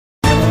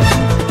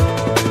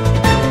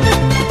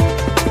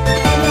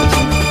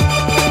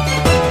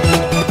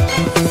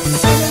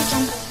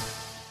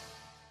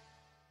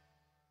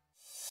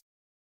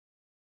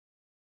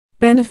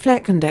Ben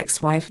Affleck and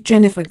ex-wife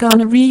Jennifer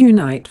Garner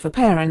reunite for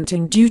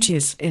parenting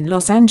duties in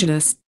Los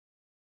Angeles.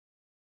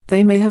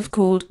 They may have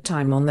called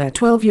time on their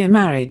 12-year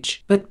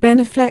marriage, but Ben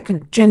Affleck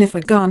and Jennifer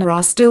Garner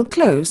are still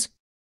close.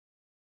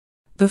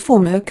 The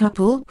former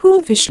couple, who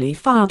officially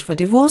filed for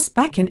divorce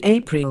back in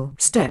April,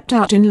 stepped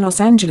out in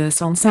Los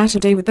Angeles on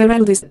Saturday with their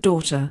eldest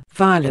daughter,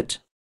 Violet.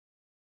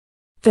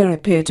 There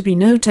appeared to be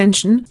no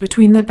tension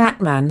between the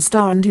Batman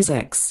star and his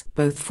ex,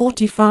 both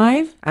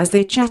 45, as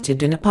they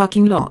chatted in a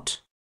parking lot.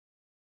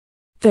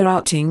 Their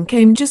outing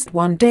came just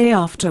one day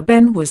after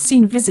Ben was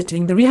seen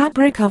visiting the rehab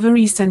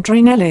recovery center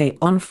in LA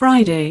on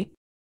Friday.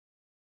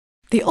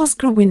 The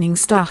Oscar-winning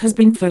star has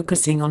been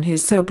focusing on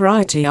his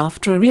sobriety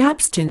after a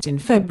rehab stint in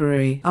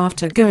February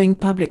after going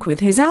public with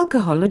his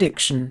alcohol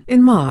addiction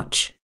in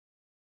March.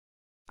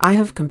 "I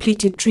have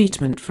completed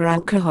treatment for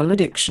alcohol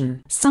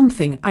addiction,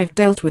 something I've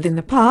dealt with in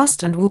the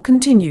past and will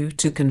continue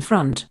to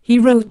confront," he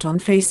wrote on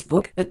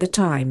Facebook at the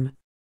time.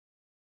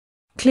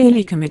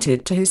 Clearly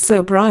committed to his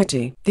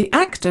sobriety, the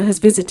actor has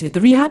visited the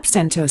rehab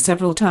center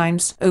several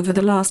times over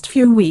the last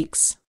few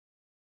weeks.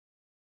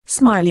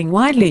 Smiling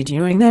widely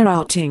during their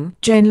outing,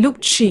 Jen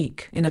looked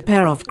chic in a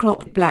pair of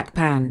cropped black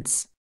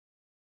pants.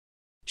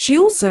 She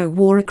also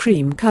wore a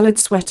cream-colored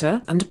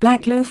sweater and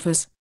black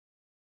loafers.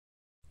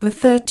 The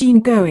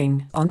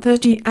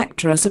 13-going-on-30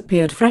 actress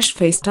appeared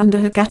fresh-faced under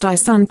her cat-eye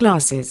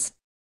sunglasses.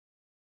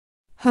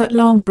 Her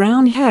long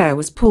brown hair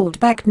was pulled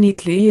back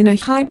neatly in a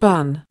high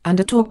bun, and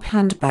a top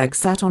handbag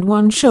sat on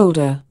one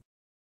shoulder.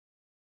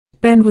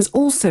 Ben was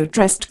also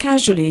dressed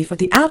casually for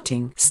the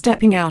outing,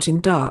 stepping out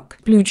in dark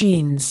blue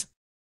jeans.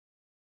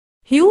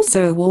 He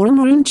also wore a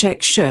maroon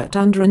check shirt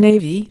under a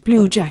navy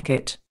blue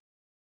jacket.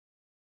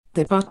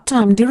 The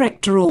part-time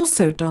director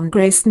also donned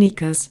grey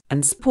sneakers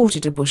and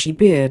sported a bushy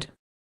beard.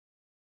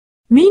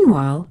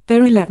 Meanwhile,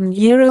 their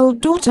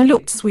 11-year-old daughter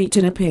looked sweet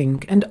in a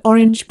pink and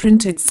orange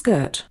printed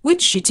skirt,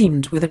 which she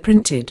teamed with a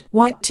printed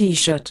white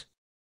t-shirt.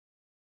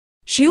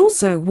 She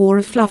also wore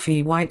a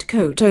fluffy white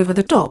coat over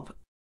the top.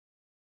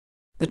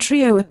 The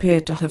trio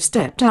appeared to have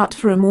stepped out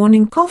for a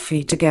morning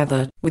coffee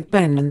together, with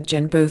Ben and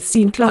Jen both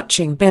seen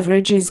clutching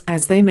beverages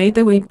as they made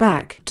their way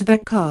back to their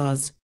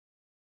cars.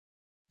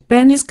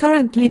 Ben is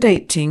currently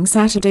dating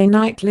Saturday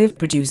Night Live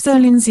producer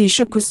Lindsay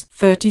Shookus,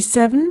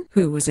 37,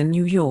 who was in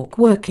New York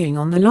working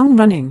on the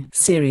long-running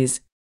series.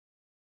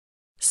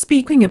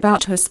 Speaking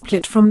about her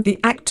split from the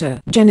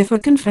actor, Jennifer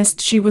confessed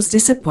she was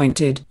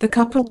disappointed the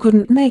couple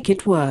couldn't make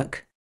it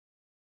work.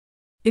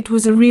 "It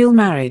was a real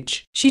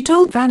marriage," she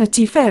told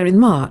Vanity Fair in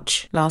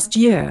March last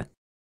year.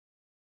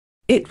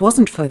 "It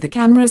wasn't for the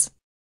cameras.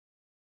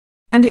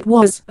 And it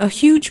was a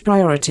huge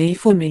priority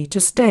for me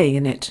to stay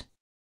in it.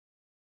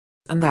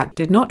 And that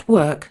did not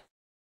work."